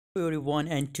Hello everyone,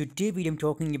 and today video I'm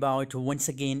talking about once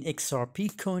again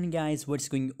XRP coin, guys. What's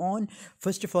going on?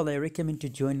 First of all, I recommend to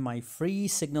join my free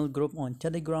signal group on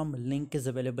Telegram. Link is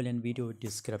available in video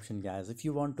description, guys. If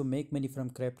you want to make money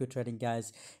from crypto trading,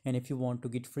 guys, and if you want to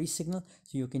get free signal,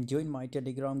 so you can join my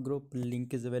Telegram group.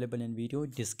 Link is available in video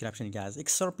description, guys.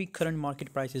 XRP current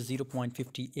market price is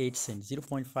 0.58 cents.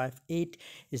 0.58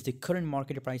 is the current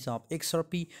market price of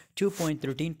XRP.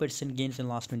 2.13% gains in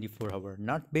last 24 hours.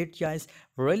 Not bad, guys.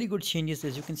 Really good changes,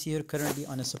 as you can see here, currently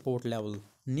on a support level,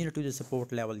 near to the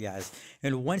support level, guys.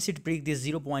 And once it breaks this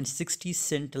 0.60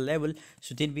 cent level,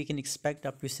 so then we can expect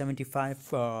up to 75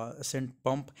 cent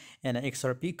pump in an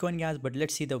XRP coin, guys. But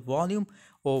let's see the volume.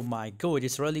 Oh my god,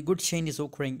 it's really good changes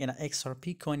occurring in an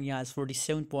XRP coin, guys.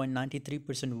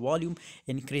 47.93% volume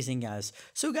increasing, guys.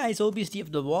 So guys, obviously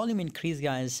if the volume increase,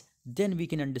 guys, then we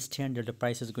can understand that the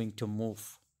price is going to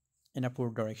move in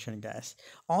upward direction, guys.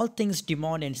 All things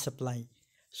demand and supply,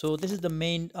 so this is the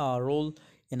main role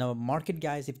in our market,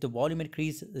 guys. If the volume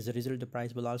increase, as a result the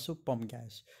price will also pump,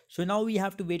 guys. So now we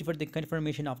have to wait for the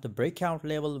confirmation of the breakout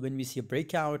level. When we see a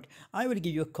breakout, I will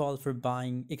give you a call for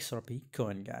buying XRP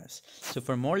coin, guys. So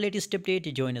for more latest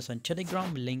update, join us on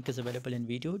Telegram. Link is available in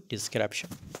video description.